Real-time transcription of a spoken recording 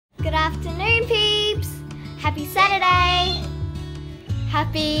afternoon, peeps. Happy Saturday.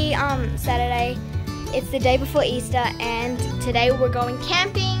 Happy Saturday. It's the day before Easter and today we're going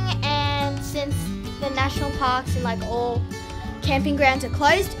camping, and since the national parks and like all camping grounds are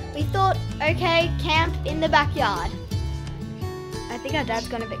closed, we thought, okay, camp in the backyard. I think our dad's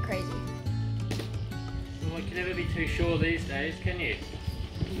gone a bit crazy. Well, you can never be too sure these days, can you?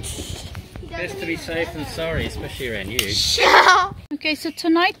 Best to be safe than sorry, especially around you. Okay, so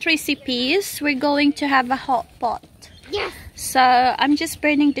tonight's recipe is we're going to have a hot pot. Yes. So I'm just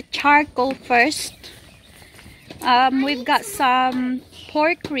burning the charcoal first. We've got some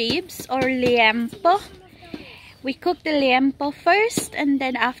pork ribs or liempo. We cook the liempo first, and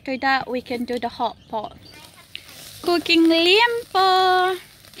then after that we can do the hot pot. Cooking liempo.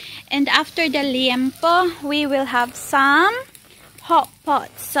 And after the liempo, we will have some hot pot.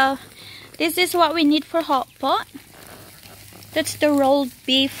 So this is what we need for hot pot. That's the rolled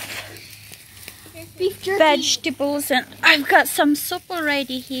beef jerky, vegetables, and I've got some soup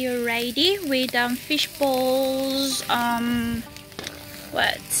already here ready with fish balls,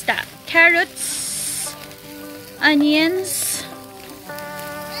 what's that, carrots, onions,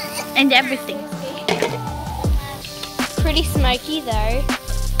 and everything. Pretty smoky though.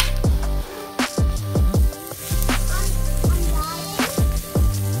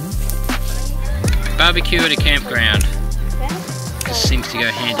 Barbecue at a campground. This seems to go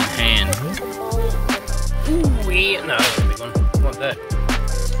hand in hand. Ooh, yeah, no, that's a big one. I want that.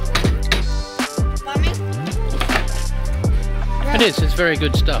 It is, it's very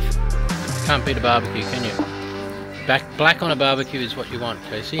good stuff. You can't beat a barbecue, can you? Black on a barbecue is what you want,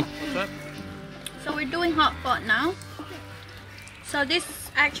 Casey. So we're doing hot pot now. So this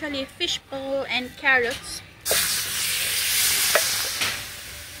is actually fish ball and carrots.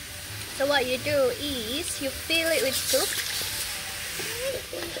 So what you do is you fill it with soup.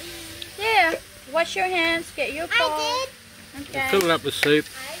 Yeah, wash your hands, get your bowl. Okay. Fill it up with soup,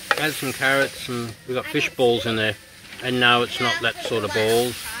 add some carrots, and we've got fish balls in there. And no, it's not that sort of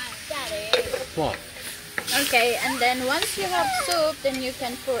balls. What? Okay, and then once you have soup, then you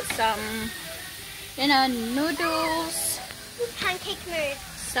can put some, you know, noodles. Pancake mode.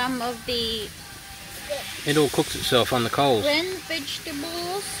 Some of the It all cooks itself on the coals. green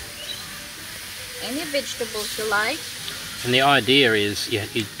vegetables. Any vegetables you like. And the idea is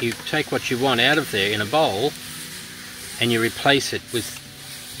you take what you want out of there in a bowl and you replace it with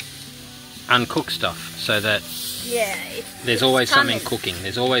uncooked stuff, so that there's always something cooking.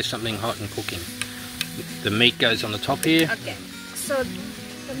 There's always something hot and cooking. The meat goes on the top here. Okay, so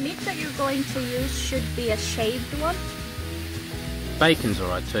the meat that you're going to use should be a shaved one. Bacon's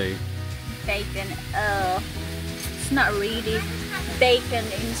alright too. Bacon, it's not really bacon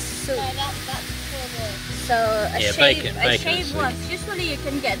in soup. So a shaved ones, usually you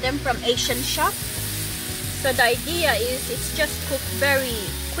can get them from Asian shop. So the idea is it's just cooked very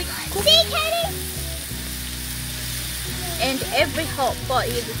quick. And every hot pot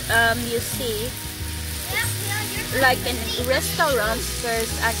you see, like in restaurants,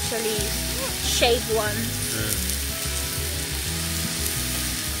 there's actually shaved ones.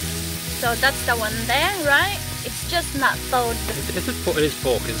 So that's the one there, right? It's just not thawed. It is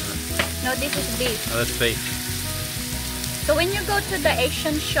pork, isn't it? No, this is beef. Oh, that's beef. So when you go to the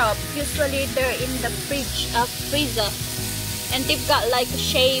Asian shop, usually they're in the freezer, and they've got like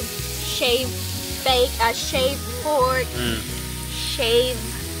shaved pork, shaved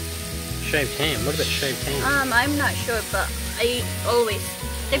ham. What about shaved ham? I'm not sure, but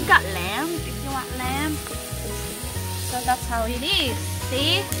they've got lamb if you want lamb. So that's how it is.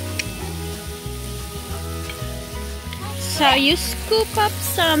 See? So you scoop up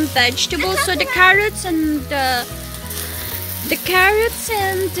some vegetables. So the carrots and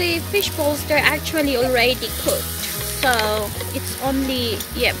the fish balls, they're actually already cooked. So it's only,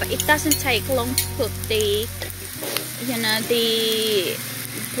 but it doesn't take long to cook the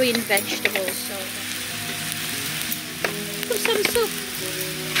green vegetables. So put some soup,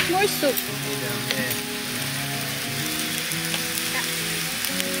 more soup.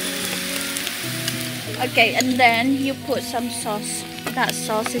 Okay, and then you put some sauce. That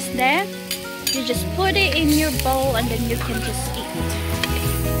sauce is there. You just put it in your bowl and then you can just eat.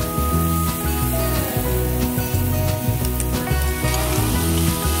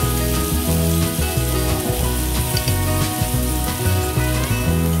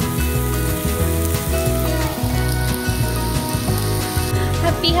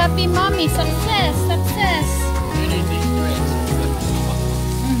 Happy mommy, success.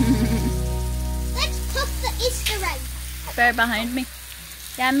 Let's cook the Easter egg. Bear behind me.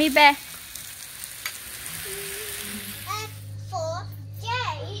 Yummy bear.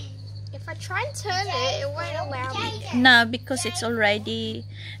 try and turn it. It won't allow me. No, because it's already.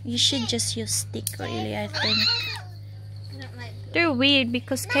 You should just use stick, really. I think they're weird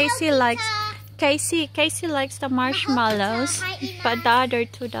because Casey likes the marshmallows, but the other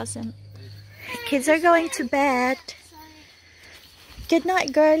two doesn't. Kids are going to bed. Good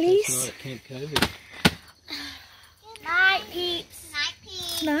night, girlies. Night, peeps. Night,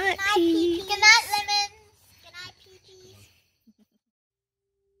 peeps. Night, peeps. Good night, lemons. Good night, peeps.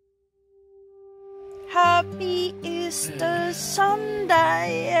 Happy Easter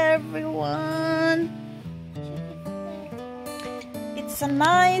Sunday, everyone. It's a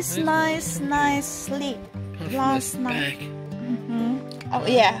nice sleep last night. Oh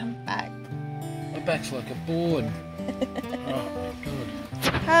yeah, I'm back. My back's like a board. Oh, good.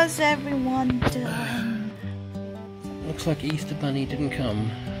 How's everyone doing? Looks like Easter Bunny didn't come.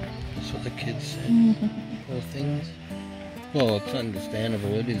 That's what the kids said. Poor things. Well, it's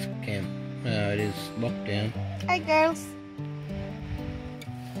understandable. It is camp. It is lockdown. Hi, girls.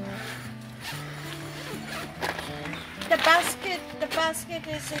 The basket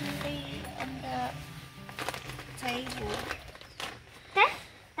is on the table. That's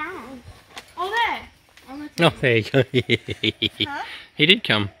that. Oh, there. Oh, there you go. Huh? He did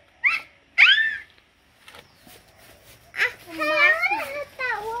come.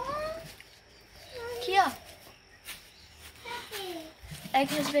 Kia. Egg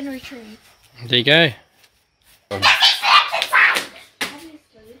has been retrieved. There you go.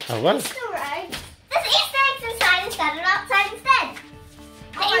 Oh, well. Easter egg. There's Easter eggs inside instead and outside instead.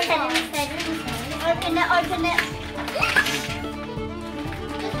 Instead. Open it. I'm getting all of these here.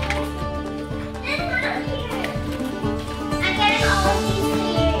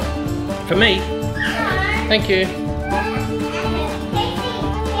 For me? Thank you.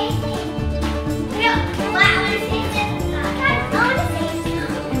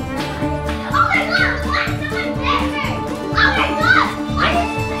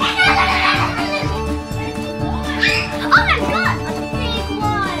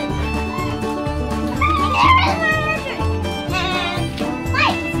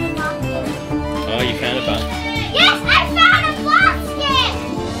 Oh, you found a bun? Yes, I found a basket!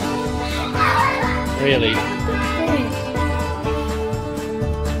 Really?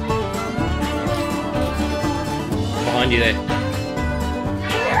 Behind you there.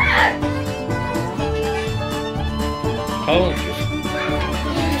 Oh.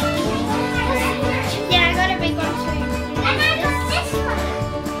 Yeah, I got a big one too. And I got this one.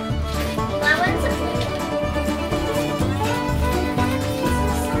 That one's a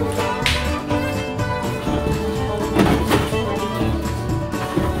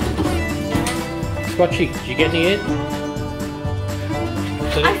Squatchy, did you get any yet?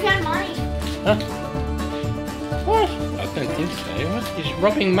 I found money. Huh? What? I don't think so. What? He's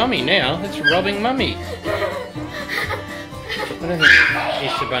robbing Mummy now. That's robbing Mummy. I don't think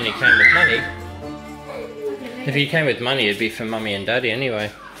Easter Bunny came with money. If he came with money, it'd be for Mummy and Daddy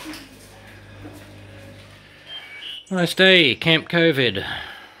anyway. Nice day, Camp COVID.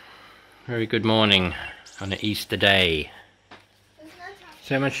 Very good morning on an Easter day.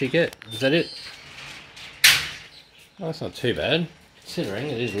 So how much you get? Is that it? Oh, that's not too bad. Considering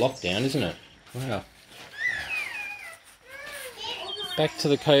it is lockdown, isn't it? Wow. Back to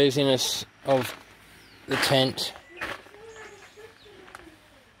the coziness of the tent.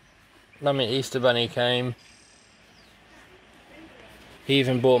 Mummy Easter Bunny came. He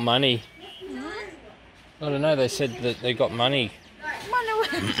even bought money. I don't know, they said that they got money.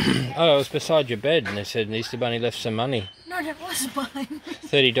 Oh, it was beside your bed and they said Easter Bunny left some money. No, that was mine.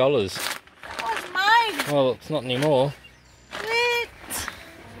 $30. That was mine. Well, it's not anymore. Wait.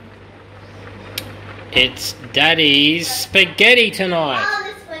 It's Daddy's spaghetti tonight. Oh,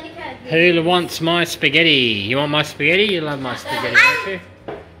 this one you got. Who wants my spaghetti? You want my spaghetti? You love my spaghetti, don't you?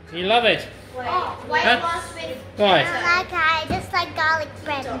 You love it. Oh, wait, Huh? last bit. Why? I just like garlic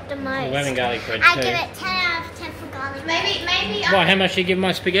bread the most. We're having garlic bread I too. give it 10 out of 10 for garlic bread. Maybe Why? How much do you give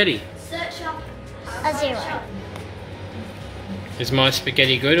my spaghetti? search up a 0. Is my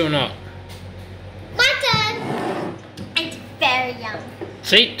spaghetti good or not? My turn. It's very yum.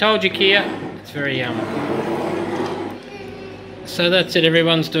 See, told you, Kia. It's very yum. So that's it.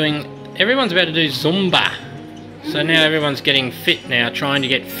 Everyone's about to do Zumba. So now everyone's getting fit now, trying to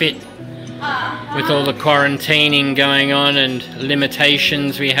get fit with all the quarantining going on and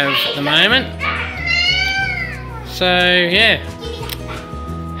limitations we have at the moment. So yeah,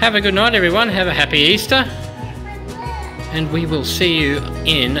 have a good night everyone, have a happy Easter, and we will see you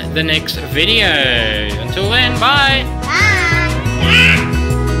in the next video. Until then, bye! Bye!